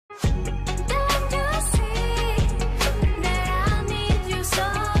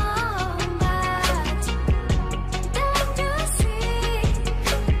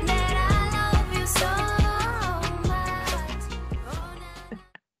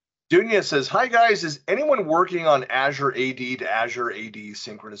Dunya says, hi guys, is anyone working on Azure AD to Azure AD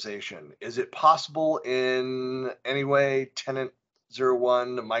synchronization? Is it possible in any way? Tenant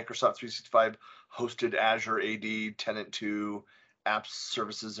 01, Microsoft 365 hosted Azure AD, Tenant 2, apps,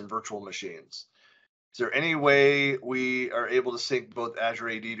 services, and virtual machines. Is there any way we are able to sync both Azure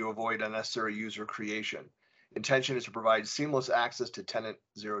AD to avoid unnecessary user creation? Intention is to provide seamless access to Tenant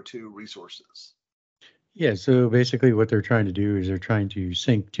 02 resources. Yeah, so basically what they're trying to do is they're trying to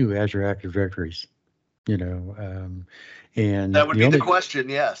sync two Azure Active Directories, and that would be the question,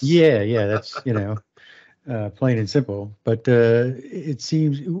 yes. Yeah, that's, plain and simple. But it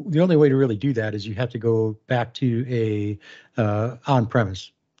seems the only way to really do that is you have to go back to a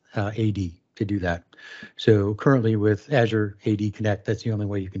on-premise AD to do that. So currently with Azure AD Connect, that's the only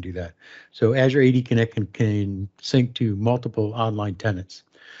way you can do that. So Azure AD Connect can sync to multiple online tenants.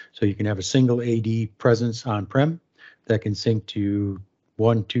 So you can have a single AD presence on-prem that can sync to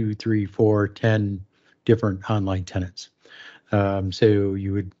 1, 2, 3, 4, 10 different online tenants. So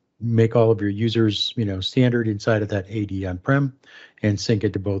you would make all of your users, standard inside of that AD on-prem and sync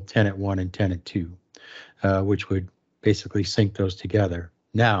it to both tenant 1 and tenant 2, which would basically sync those together.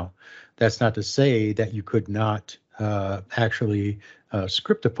 Now, that's not to say that you could not actually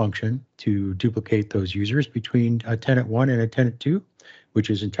script a function to duplicate those users between a tenant 1 and a tenant 2, which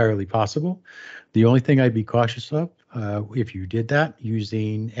is entirely possible. The only thing I'd be cautious of, if you did that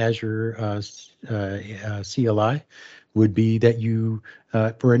using Azure CLI, would be that you,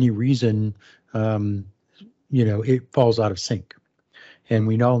 for any reason, it falls out of sync. And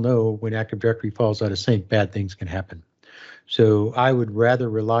we all know when Active Directory falls out of sync, bad things can happen. So I would rather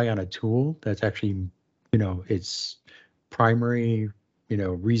rely on a tool that's actually, its primary,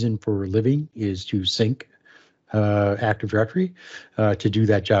 reason for living is to sync Active Directory to do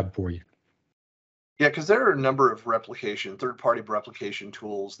that job for you. Yeah, because there are a number of third-party replication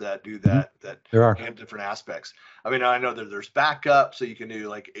tools that do that, that have different aspects. I mean, I know that there's backup, so you can do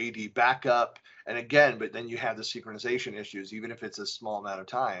like AD backup, and again, but then you have the synchronization issues, even if it's a small amount of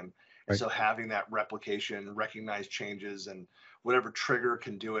time. Right. So having that replication, recognize changes, and whatever trigger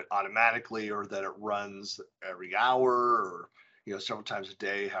can do it automatically, or that it runs every hour, or several times a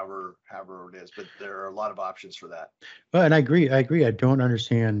day, however it is. But there are a lot of options for that. Well, and I agree. I don't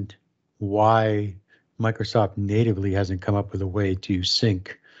understand why Microsoft natively hasn't come up with a way to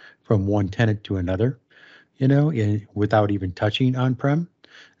sync from one tenant to another, without even touching on-prem.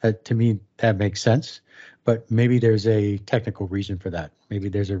 To me, that makes sense. But maybe there's a technical reason for that. Maybe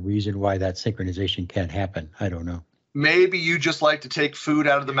there's a reason why that synchronization can't happen. I don't know. Maybe you just like to take food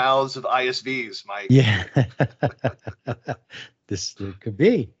out of the mouths of ISVs, Mike. Yeah, this could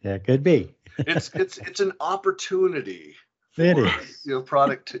be. That could be. It's an opportunity. It is.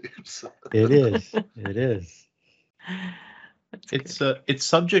 Product tips. It is. It's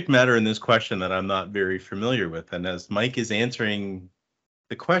subject matter in this question that I'm not very familiar with, and as Mike is answering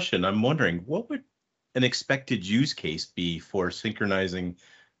the question, I'm wondering what would an expected use case be for synchronizing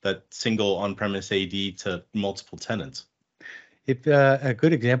that single on-premise AD to multiple tenants? If a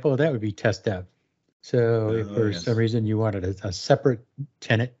good example of that would be test dev. So if for some reason you wanted a separate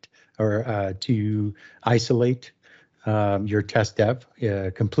tenant or to isolate your test dev,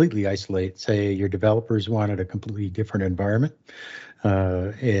 completely isolate, say your developers wanted a completely different environment.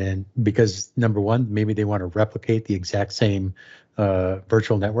 And because number one, maybe they want to replicate the exact same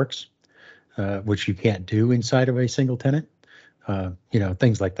virtual networks, which you can't do inside of a single tenant,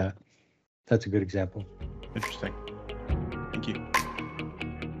 things like that. That's a good example. Interesting. Thank you.